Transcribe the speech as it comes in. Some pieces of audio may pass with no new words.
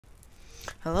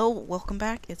Hello, welcome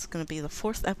back. It's gonna be the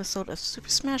 4th episode of Super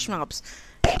Smash Mobs.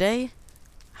 Today,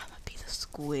 I'm gonna be the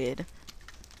squid.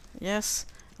 Yes.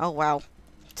 Oh wow.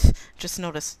 Just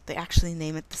noticed they actually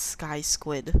name it the SKY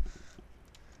SQUID.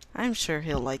 I'm sure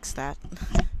he likes that.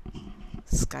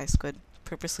 SKY SQUID,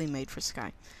 purposely made for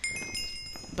Sky.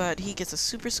 But he gets a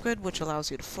Super Squid, which allows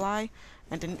you to fly,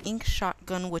 and an ink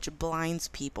shotgun, which blinds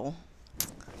people.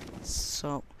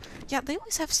 So, yeah, they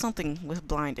always have something with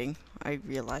blinding, I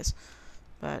realize.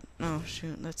 But, oh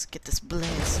shoot, let's get this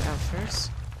blaze out first.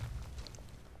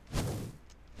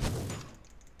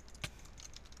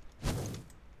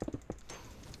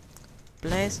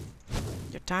 Blaze,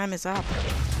 your time is up.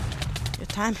 Your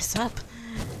time is up.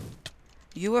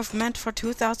 You were meant for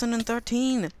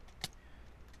 2013.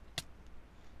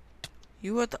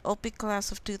 You were the OP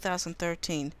class of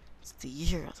 2013. It's the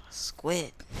year of the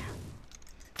squid now.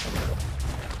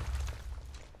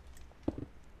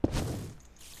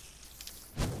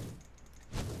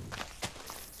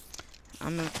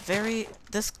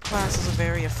 This class is a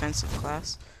very offensive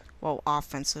class. Well,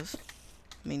 offensive.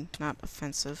 I mean, not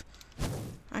offensive.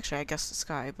 Actually, I guess the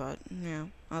Sky, but, yeah,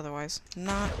 otherwise,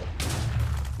 not.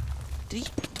 Did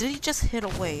he just hit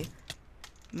away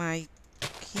my...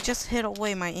 He just hit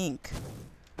away my ink.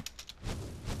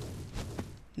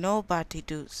 Nobody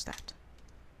does that.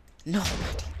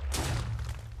 Nobody.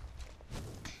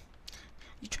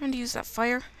 You trying to use that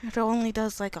fire? It only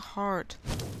does like a heart.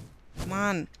 Come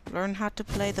on, learn how to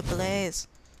play the blaze.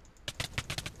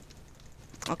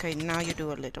 Okay, now you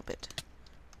do a little bit.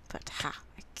 But ha,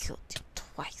 I killed you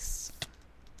twice.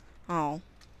 Oh.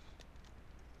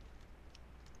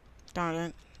 Darn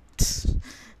it.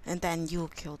 And then you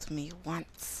killed me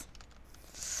once.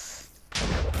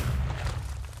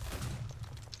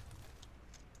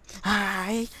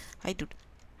 I do.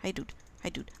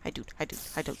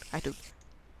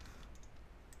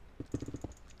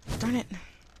 Darn it.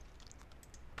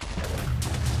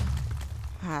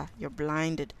 Ah, you're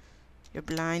blinded. You're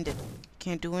blinded.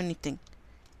 Can't do anything.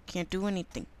 Can't do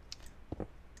anything.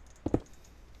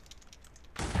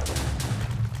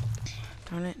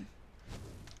 Darn it.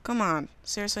 Come on.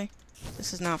 Seriously?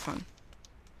 This is not fun.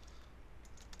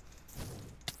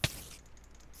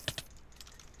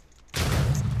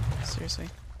 Seriously?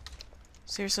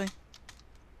 Seriously?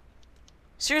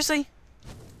 Seriously?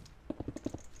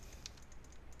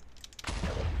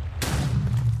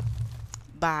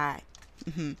 Bye.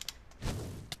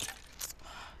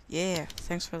 Yeah,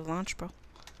 thanks for the launch, bro.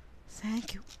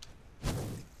 Thank you.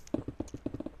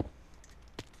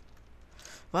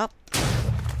 Well.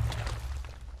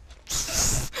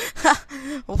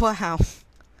 Wow.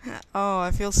 Oh,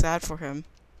 I feel sad for him.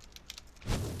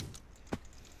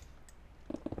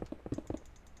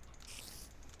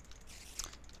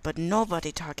 But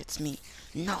nobody targets me.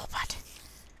 Nobody.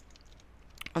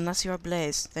 Unless you're a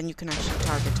Blaze, then you can actually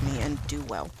target me and do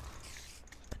well.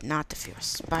 But not if you're a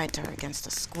spider against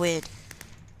a squid.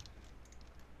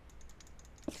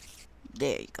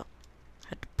 There you go.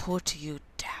 Had to put you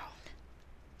down.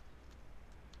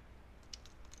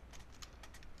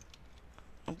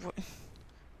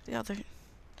 The other...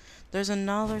 There's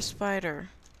another spider.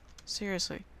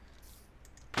 Seriously.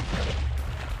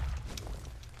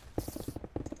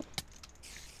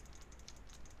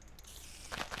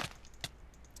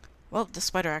 Well, the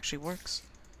spider actually works.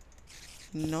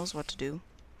 He knows what to do.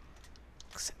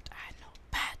 Except I know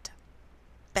bad.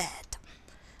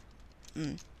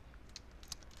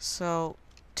 So,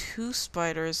 2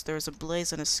 spiders, there's a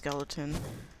blaze and a skeleton.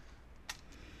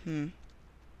 Are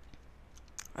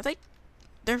they?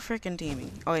 They're freaking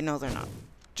teaming. Oh wait, no, they're not.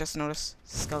 Just notice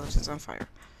skeleton's on fire.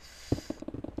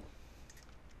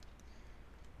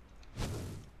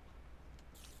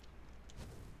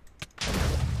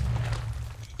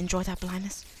 Enjoy that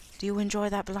blindness? Do you enjoy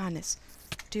that blindness?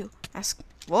 Do you ask?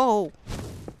 Whoa!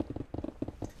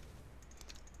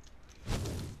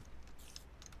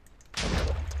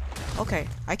 Okay,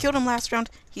 I killed him last round.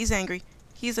 He's angry.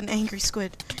 He's an angry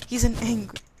squid. He's an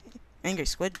angry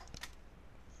squid.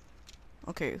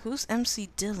 Okay, who's MC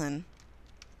Dylan?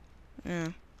 Yeah.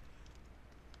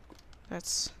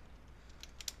 That's...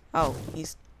 Oh,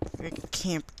 he's freaking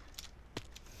camper.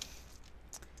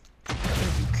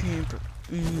 Camper.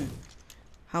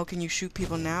 How can you shoot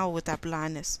people now with that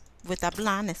blindness?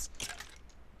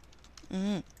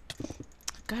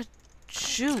 God,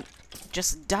 shoot.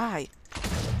 Just die.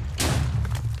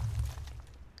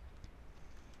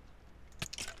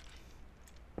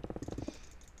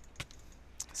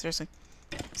 Seriously.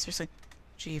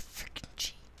 G freaking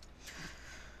G.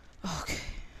 Okay.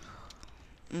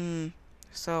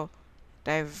 So,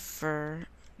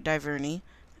 Diverny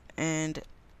and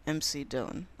MC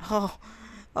Dylan. Oh,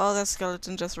 Oh, that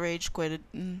skeleton just rage quitted.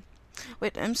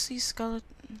 Wait, MC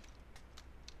skeleton.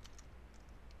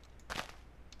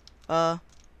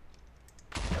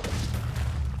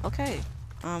 Okay.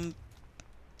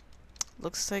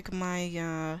 Looks like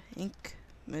my ink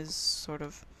is sort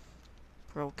of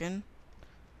broken.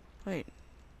 Wait,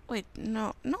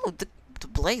 no, the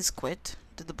blaze quit.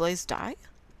 Did the blaze die?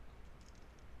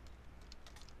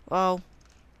 Oh,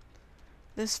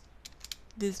 this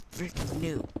freaking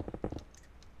new.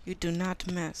 You do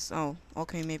not mess. Oh,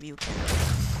 okay, maybe you can.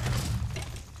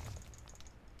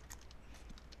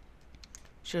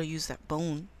 Should've used that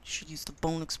bone. Should use the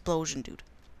bone explosion, dude.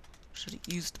 Should've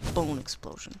used the bone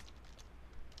explosion.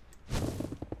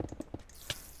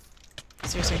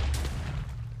 Seriously.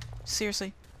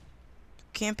 Seriously.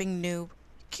 Camping noob.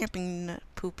 Camping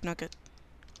poop nugget.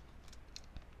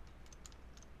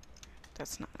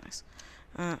 That's not nice.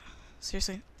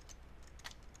 Seriously.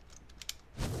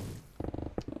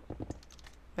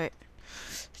 Wait.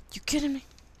 You kidding me?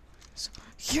 So,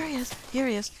 here he is. Here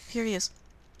he is. Here he is.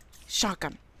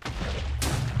 Shotgun.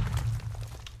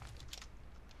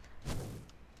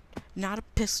 Not a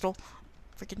pistol.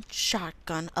 Freaking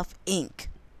shotgun of ink.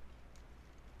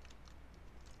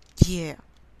 Yeah.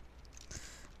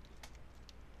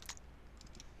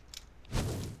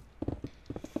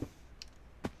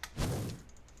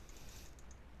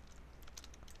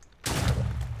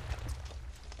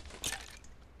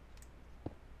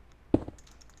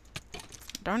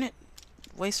 Darn it.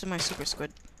 Wasted my super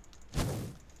squid.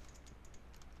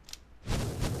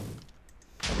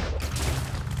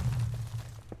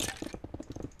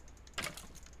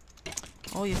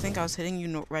 Oh, you think I was hitting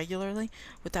you regularly?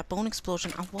 With that bone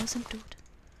explosion? I wasn't, dude.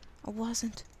 I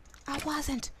wasn't.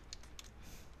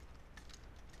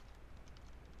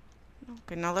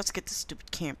 Okay, now let's get this stupid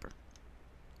camper.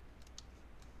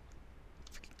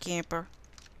 Freaking camper.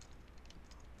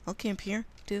 I'll camp here,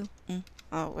 too.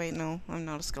 Oh, wait, no. I'm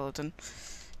not a skeleton.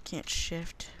 Can't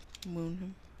shift. Moon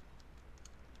him.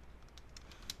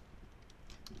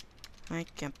 Hi,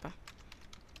 camper.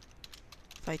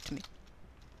 Fight me.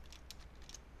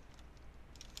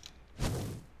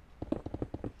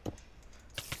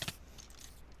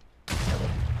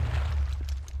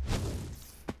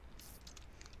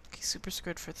 Super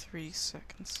squid for 3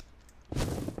 seconds.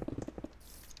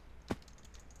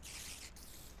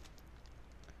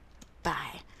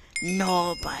 Bye.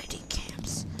 Nobody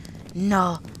camps.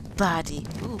 Nobody.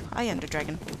 Ooh, hi, Ender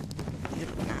Dragon. You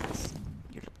look nice.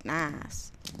 You look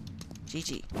nice.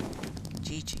 GG.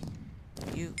 GG.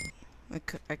 You.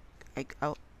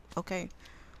 Oh, okay.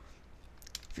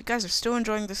 If you guys are still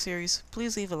enjoying the series,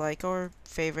 please leave a like or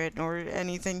favorite or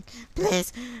anything.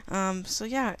 Please. So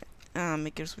yeah.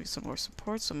 It gives me some more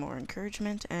support, some more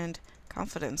encouragement, and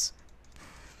confidence.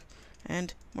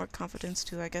 And more confidence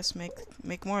to, I guess,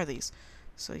 make more of these.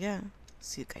 So yeah,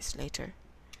 see you guys later.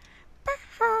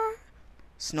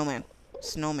 Snowman.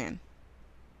 Snowman.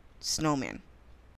 Snowman.